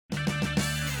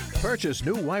Purchase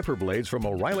new wiper blades from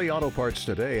O'Reilly Auto Parts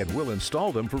today and we'll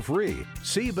install them for free.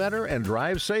 See better and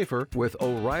drive safer with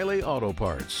O'Reilly Auto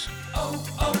Parts.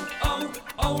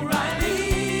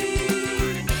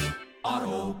 O'Reilly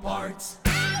Auto Parts.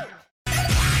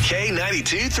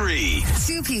 K92-3.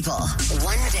 Two people,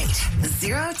 one date,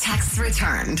 zero texts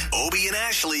returned. Obie and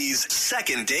Ashley's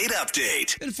second date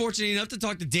update. Been fortunate enough to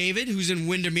talk to David, who's in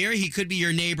Windermere. He could be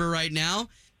your neighbor right now.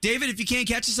 David, if you can't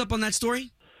catch us up on that story.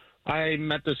 I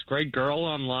met this great girl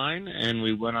online, and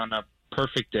we went on a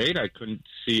perfect date. I couldn't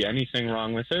see anything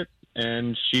wrong with it,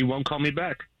 and she won't call me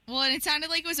back. Well, and it sounded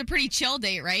like it was a pretty chill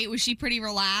date, right? Was she pretty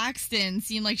relaxed and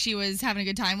seemed like she was having a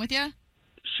good time with you?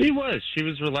 She was. She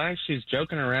was relaxed. She was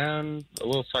joking around, a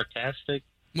little sarcastic.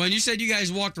 When you said you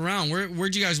guys walked around,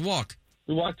 where'd you guys walk?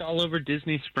 We walked all over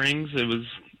Disney Springs. It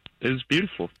was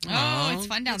beautiful. Oh, it's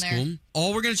fun down there. Cool.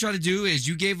 All we're going to try to do is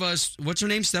you gave us, what's her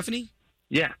name, Stephanie?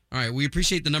 Yeah. All right, we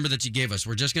appreciate the number that you gave us.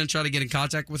 We're just going to try to get in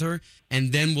contact with her,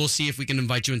 and then we'll see if we can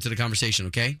invite you into the conversation,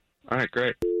 okay? All right,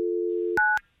 great.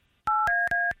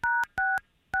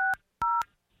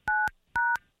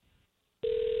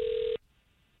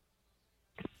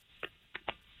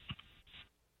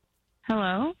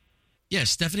 Hello?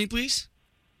 Yes, Stephanie, please.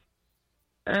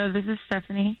 This is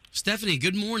Stephanie. Stephanie,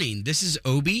 good morning. This is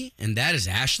Obie, and that is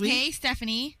Ashley. Hey,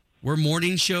 Stephanie. We're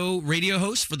morning show radio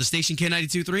hosts for the station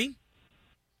K92.3.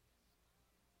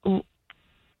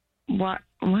 What?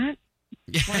 Why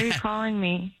are you calling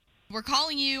me? We're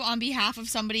calling you on behalf of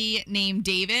somebody named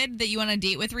David that you went on a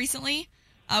date with recently.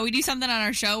 We do something on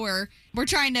our show where we're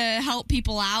trying to help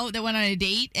people out that went on a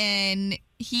date, and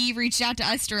he reached out to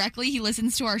us directly. He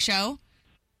listens to our show.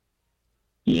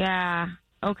 Yeah,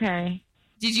 okay.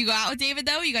 Did you go out with David,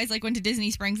 though? You guys, went to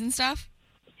Disney Springs and stuff?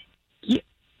 Yeah.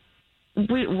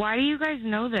 Wait, why do you guys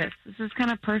know this? This is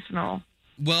kind of personal.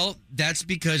 Well, that's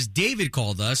because David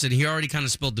called us, and he already kind of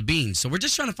spilled the beans. So we're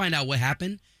just trying to find out what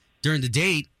happened during the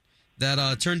date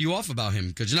that turned you off about him,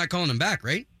 because you're not calling him back,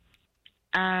 right?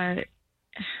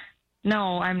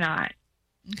 No, I'm not.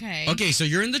 Okay. Okay, so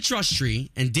you're in the trust tree,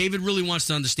 and David really wants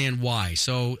to understand why.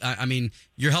 So, I mean,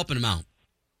 you're helping him out.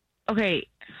 Okay.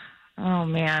 Oh,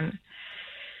 man.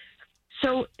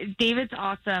 So, David's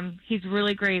awesome. He's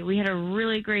really great. We had a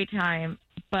really great time,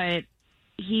 but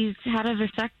he's had a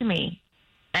vasectomy.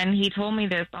 And he told me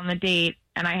this on the date,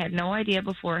 and I had no idea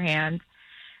beforehand.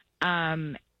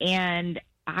 And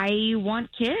I want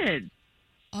kids.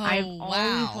 Oh, I've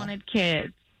always wanted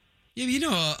kids. Yeah, you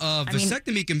know, a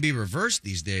vasectomy can be reversed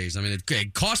these days. I mean,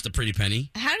 it costs a pretty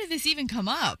penny. How did this even come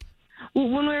up? Well,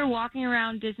 when we were walking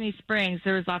around Disney Springs,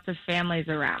 there was lots of families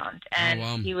around.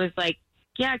 And he was like,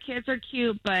 yeah, kids are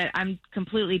cute, but I'm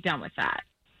completely done with that.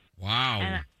 Wow.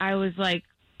 And I was like,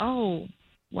 oh,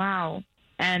 wow.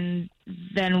 And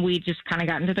then we just kind of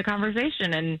got into the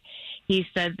conversation. And he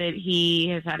said that he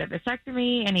has had a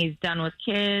vasectomy and he's done with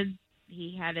kids.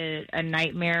 He had a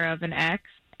nightmare of an ex,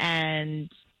 and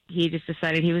he just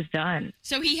decided he was done.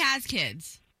 So he has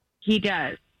kids? He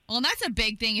does. Well, and that's a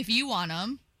big thing if you want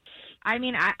them. I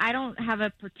mean, I don't have a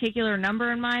particular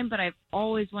number in mind, but I've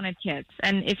always wanted kids.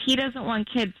 And if he doesn't want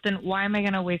kids, then why am I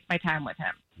going to waste my time with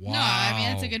him? Wow. No, I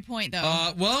mean, that's a good point,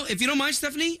 though. Well, if you don't mind,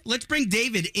 Stephanie, let's bring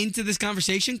David into this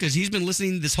conversation because he's been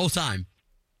listening this whole time.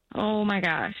 Oh, my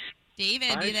gosh. David,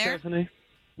 Hi, you there? Stephanie.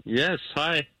 Yes,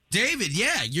 hi. David,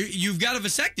 yeah, you've got a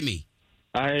vasectomy.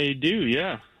 I do,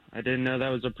 yeah. I didn't know that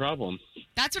was a problem.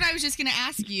 That's what I was just going to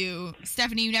ask you.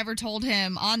 Stephanie, you never told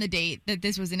him on the date that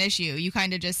this was an issue. You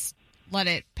kind of just let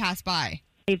it pass by.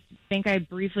 I think I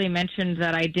briefly mentioned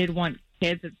that I did want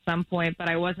kids at some point, but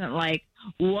I wasn't like,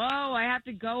 whoa, I have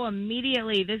to go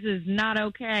immediately. This is not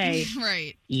okay.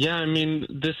 Right. Yeah, I mean,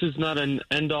 this is not an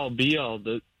end-all, be-all.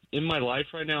 In my life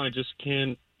right now, I just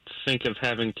can't think of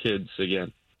having kids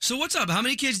again. So what's up? How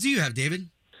many kids do you have, David?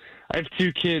 I have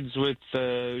 2 kids with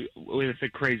a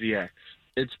crazy ex.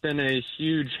 It's been a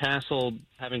huge hassle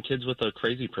having kids with a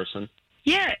crazy person.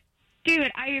 Yeah,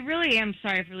 dude, I really am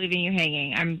sorry for leaving you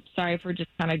hanging. I'm sorry for just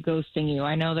kind of ghosting you.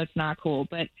 I know that's not cool,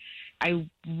 but I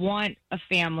want a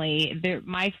family.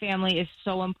 My family is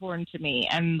so important to me,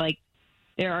 and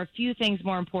there are few things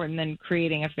more important than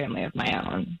creating a family of my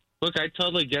own. Look, I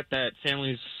totally get that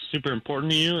family's super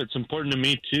important to you. It's important to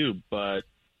me too, but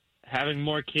having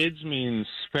more kids means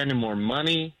spending more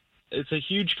money. It's a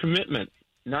huge commitment.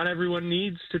 Not everyone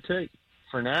needs to take.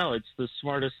 For now, it's the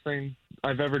smartest thing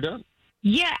I've ever done.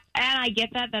 Yeah, and I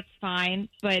get that. That's fine.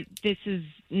 But this is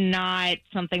not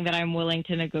something that I'm willing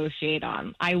to negotiate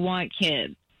on. I want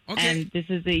kids. Okay. And this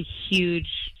is a huge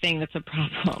thing that's a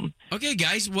problem. Okay,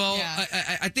 guys. Well, Yeah.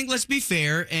 I think let's be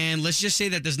fair, and let's just say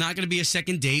that there's not going to be a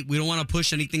second date. We don't want to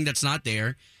push anything that's not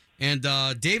there. And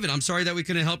David, I'm sorry that we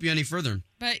couldn't help you any further.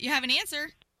 But you have an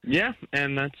answer. Yeah,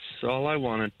 and that's all I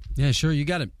wanted. Yeah, sure, you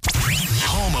got it.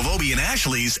 Home of Obie and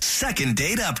Ashley's second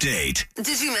date update.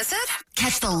 Did you miss it?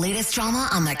 Catch the latest drama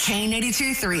on the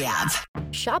K82-3 app.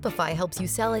 Shopify helps you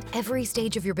sell at every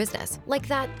stage of your business. Like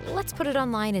that, let's put it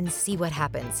online and see what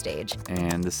happens stage.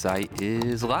 And the site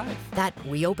is live. That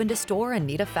we opened a store and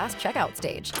need a fast checkout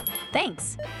stage.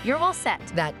 Thanks. You're all set.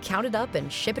 That count it up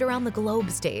and ship it around the globe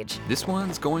stage. This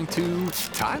one's going to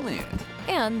Thailand.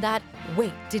 And that,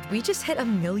 wait, did we just hit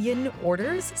 1 million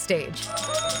orders stage?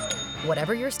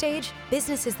 Whatever your stage,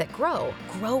 businesses that grow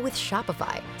with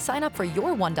Shopify. Sign up for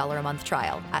your $1 a month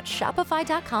trial at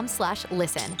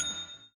shopify.com/listen.